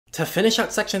To finish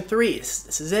out section 3,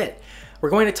 this is it. We're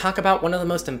going to talk about one of the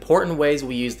most important ways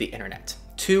we use the internet,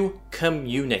 to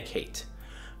communicate.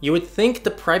 You would think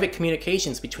the private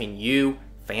communications between you,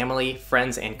 family,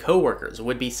 friends, and coworkers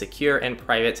would be secure and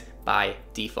private by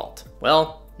default.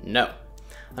 Well, no.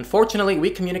 Unfortunately, we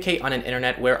communicate on an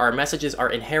internet where our messages are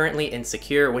inherently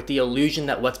insecure with the illusion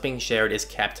that what's being shared is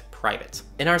kept private.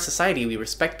 In our society, we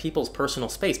respect people's personal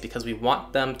space because we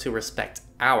want them to respect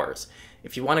ours.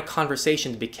 If you want a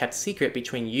conversation to be kept secret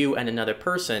between you and another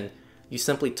person, you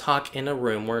simply talk in a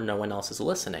room where no one else is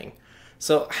listening.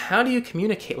 So how do you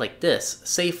communicate like this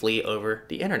safely over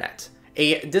the internet?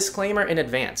 A disclaimer in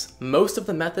advance, most of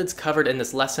the methods covered in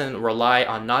this lesson rely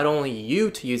on not only you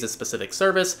to use a specific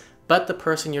service, but the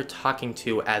person you're talking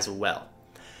to as well.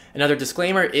 Another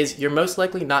disclaimer is you're most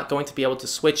likely not going to be able to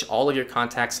switch all of your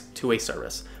contacts to a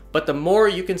service, but the more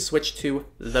you can switch to,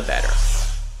 the better.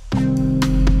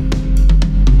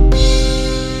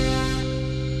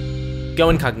 Go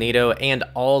Incognito and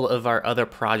all of our other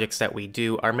projects that we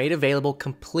do are made available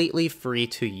completely free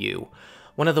to you.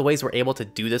 One of the ways we're able to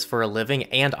do this for a living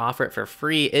and offer it for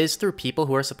free is through people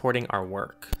who are supporting our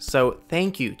work. So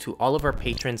thank you to all of our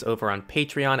patrons over on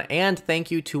Patreon, and thank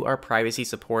you to our privacy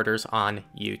supporters on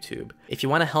YouTube. If you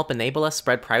want to help enable us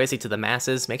spread privacy to the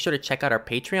masses, make sure to check out our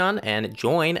Patreon and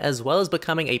join, as well as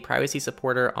becoming a privacy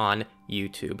supporter on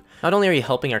YouTube. Not only are you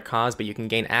helping our cause, but you can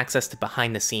gain access to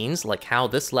behind the scenes, like how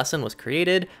this lesson was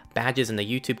created, badges in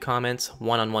the YouTube comments,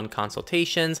 one-on-one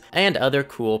consultations, and other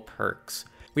cool perks.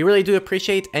 We really do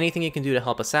appreciate anything you can do to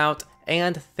help us out,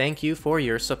 and thank you for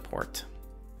your support.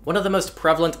 One of the most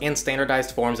prevalent and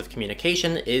standardized forms of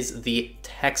communication is the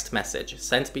text message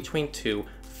sent between two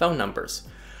phone numbers.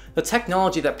 The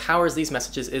technology that powers these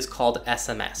messages is called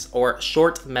SMS, or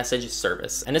Short Message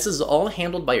Service, and this is all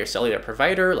handled by your cellular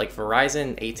provider like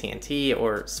Verizon, AT&T,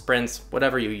 or Sprint,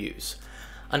 whatever you use.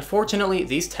 Unfortunately,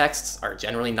 these texts are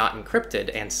generally not encrypted,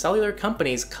 and cellular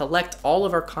companies collect all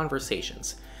of our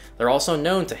conversations. They're also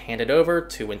known to hand it over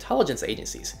to intelligence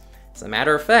agencies. As a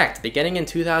matter of fact, beginning in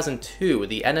 2002,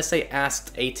 the NSA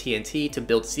asked AT&T to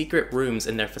build secret rooms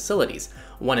in their facilities,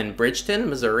 one in Bridgeton,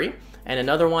 Missouri, and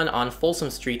another one on Folsom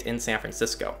Street in San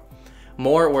Francisco.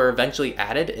 More were eventually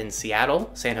added in Seattle,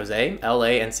 San Jose,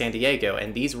 LA, and San Diego,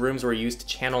 and these rooms were used to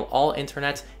channel all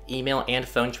internet, email, and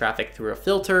phone traffic through a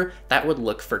filter that would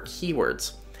look for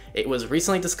keywords. It was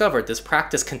recently discovered this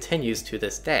practice continues to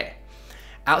this day.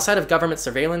 Outside of government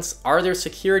surveillance, are there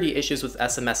security issues with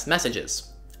SMS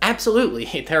messages?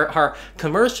 Absolutely, there are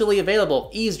commercially available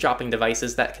eavesdropping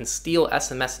devices that can steal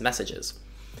SMS messages.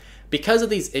 Because of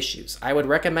these issues, I would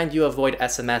recommend you avoid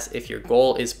SMS if your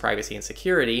goal is privacy and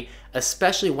security,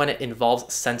 especially when it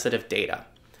involves sensitive data.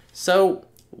 So,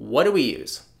 what do we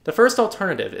use? The first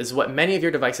alternative is what many of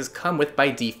your devices come with by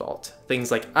default.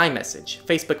 Things like iMessage,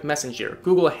 Facebook Messenger,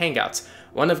 Google Hangouts,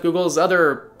 one of Google's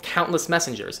other countless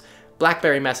messengers,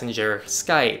 BlackBerry Messenger,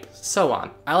 Skype, so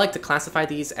on. I like to classify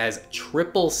these as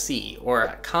CCC,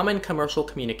 or common commercial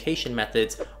communication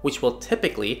methods, which will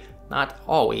typically, not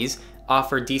always,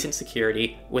 offer decent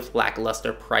security with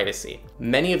lackluster privacy.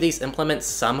 Many of these implement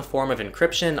some form of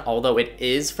encryption, although it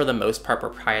is for the most part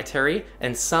proprietary,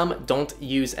 and some don't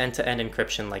use end-to-end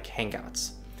encryption like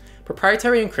Hangouts.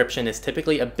 Proprietary encryption is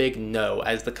typically a big no,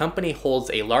 as the company holds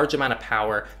a large amount of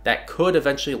power that could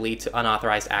eventually lead to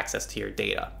unauthorized access to your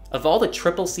data. Of all the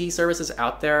CCC services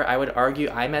out there, I would argue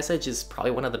iMessage is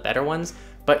probably one of the better ones,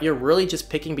 but you're really just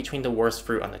picking between the worst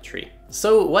fruit on the tree.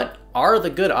 So what are the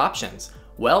good options?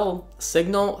 Well,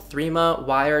 Signal, Threema,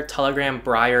 Wire, Telegram,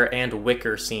 Briar, and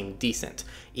Wicker seem decent.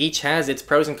 Each has its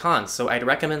pros and cons, so I'd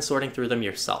recommend sorting through them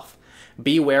yourself.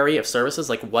 Be wary of services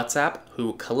like WhatsApp,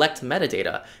 who collect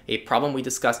metadata, a problem we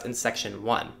discussed in section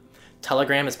 1.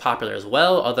 Telegram is popular as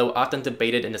well, although often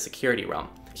debated in the security realm.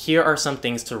 Here are some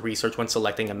things to research when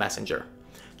selecting a messenger.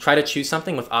 Try to choose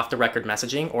something with off-the-record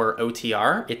messaging, or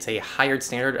OTR. It's a higher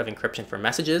standard of encryption for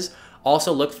messages.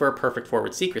 Also look for perfect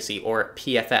forward secrecy, or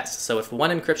PFS, so if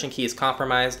one encryption key is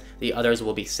compromised, the others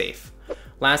will be safe.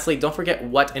 Lastly, don't forget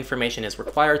what information is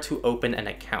required to open an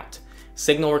account.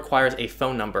 Signal requires a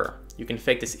phone number. You can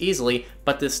fake this easily,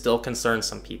 but this still concerns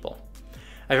some people.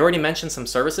 I've already mentioned some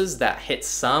services that hit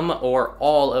some or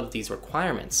all of these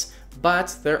requirements,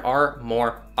 but there are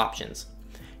more options.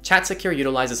 ChatSecure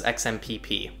utilizes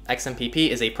XMPP. XMPP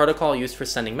is a protocol used for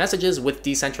sending messages with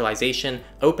decentralization,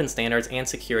 open standards, and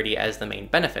security as the main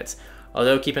benefits.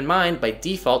 Although keep in mind, by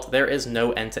default, there is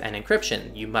no end-to-end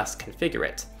encryption. You must configure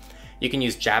it. You can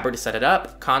use Jabber to set it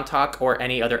up, Contalk, or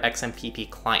any other XMPP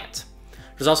client.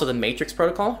 There's also the Matrix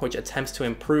protocol, which attempts to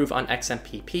improve on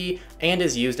XMPP and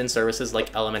is used in services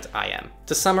like Element IM.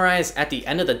 To summarize, at the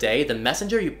end of the day, the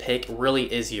messenger you pick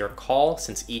really is your call,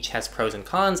 since each has pros and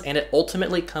cons, and it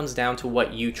ultimately comes down to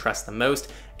what you trust the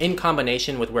most in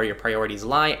combination with where your priorities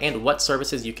lie and what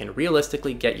services you can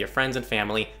realistically get your friends and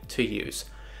family to use.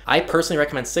 I personally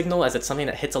recommend Signal, as it's something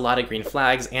that hits a lot of green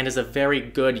flags and is a very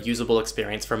good usable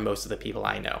experience for most of the people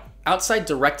I know. Outside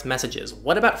direct messages,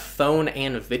 what about phone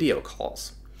and video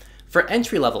calls? For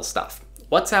entry-level stuff,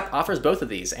 WhatsApp offers both of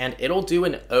these and it'll do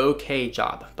an okay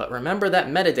job, but remember that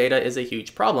metadata is a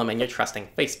huge problem and you're trusting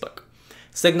Facebook.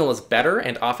 Signal is better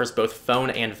and offers both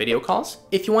phone and video calls.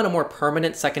 If you want a more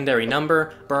permanent secondary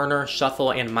number, Burner,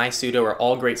 Shuffle, and MySudo are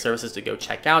all great services to go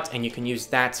check out, and you can use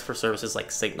that for services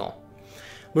like Signal.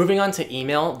 Moving on to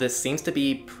email, this seems to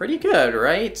be pretty good,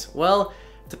 right? Well,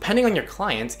 depending on your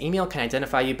client, email can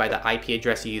identify you by the IP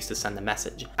address you use to send the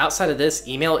message. Outside of this,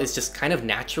 email is just kind of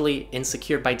naturally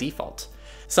insecure by default.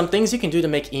 Some things you can do to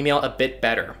make email a bit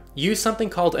better. Use something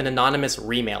called an anonymous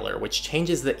remailer, which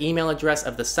changes the email address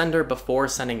of the sender before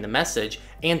sending the message,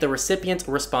 and the recipient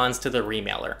responds to the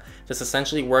remailer. This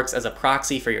essentially works as a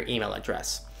proxy for your email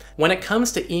address. When it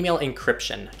comes to email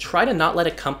encryption, try to not let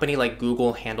a company like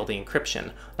Google handle the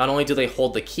encryption. Not only do they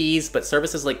hold the keys, but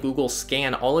services like Google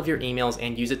scan all of your emails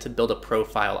and use it to build a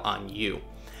profile on you.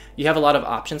 You have a lot of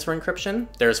options for encryption.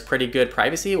 There's Pretty Good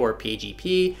Privacy, or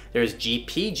PGP, there's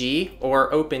GPG, or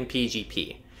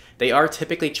OpenPGP. They are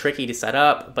typically tricky to set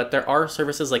up, but there are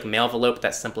services like Mailvelope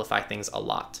that simplify things a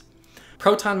lot.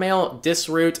 ProtonMail,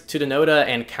 Disroot, Tutanota,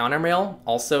 and Countermail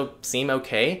also seem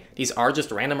okay. These are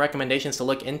just random recommendations to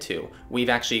look into. We've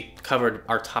actually covered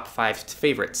our top 5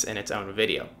 favorites in its own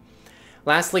video.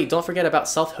 Lastly, don't forget about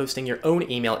self-hosting your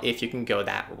own email if you can go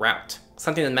that route.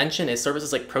 Something to mention is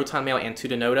services like ProtonMail and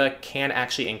Tutanota can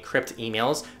actually encrypt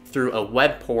emails through a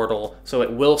web portal, so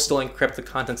it will still encrypt the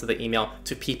contents of the email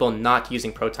to people not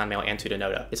using ProtonMail and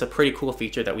Tutanota. It's a pretty cool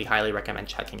feature that we highly recommend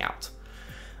checking out.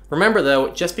 Remember though,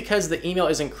 just because the email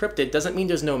is encrypted doesn't mean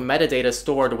there's no metadata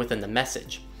stored within the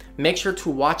message. Make sure to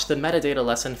watch the metadata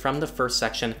lesson from the first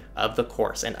section of the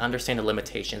course and understand the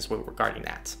limitations regarding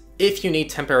that. If you need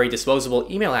temporary disposable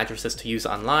email addresses to use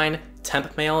online,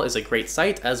 TempMail is a great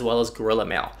site, as well as Gorilla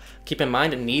Mail. Keep in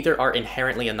mind, neither are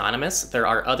inherently anonymous. There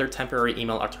are other temporary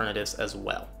email alternatives as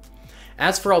well.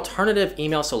 As for alternative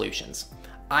email solutions,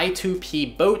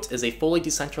 I2P Boat is a fully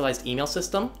decentralized email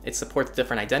system. It supports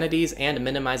different identities and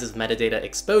minimizes metadata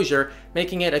exposure,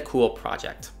 making it a cool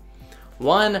project.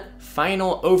 One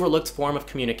final overlooked form of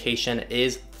communication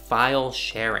is file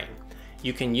sharing.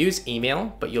 You can use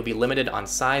email, but you'll be limited on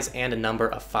size and a number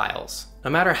of files. No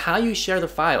matter how you share the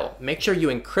file, make sure you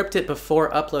encrypt it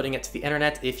before uploading it to the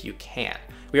internet if you can.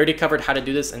 We already covered how to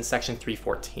do this in section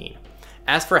 314.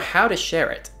 As for how to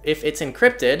share it, if it's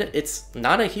encrypted, it's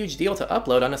not a huge deal to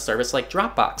upload on a service like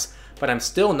Dropbox, but I'm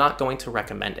still not going to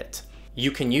recommend it. You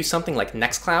can use something like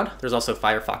Nextcloud. There's also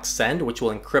Firefox Send, which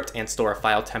will encrypt and store a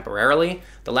file temporarily.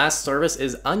 The last service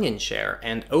is OnionShare,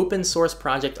 an open source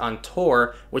project on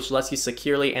Tor, which lets you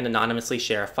securely and anonymously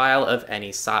share a file of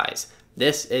any size.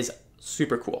 This is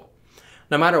super cool.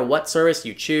 No matter what service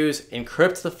you choose,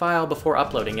 encrypt the file before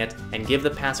uploading it and give the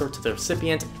password to the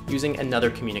recipient using another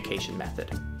communication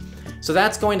method. So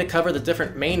that's going to cover the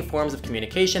different main forms of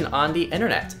communication on the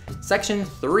internet. Section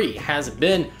 3 has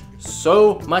been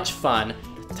so much fun,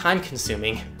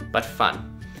 time-consuming, but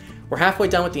fun. We're halfway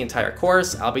done with the entire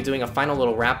course. I'll be doing a final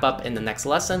little wrap-up in the next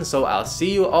lesson, so I'll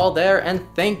see you all there, and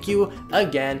thank you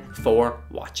again for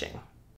watching.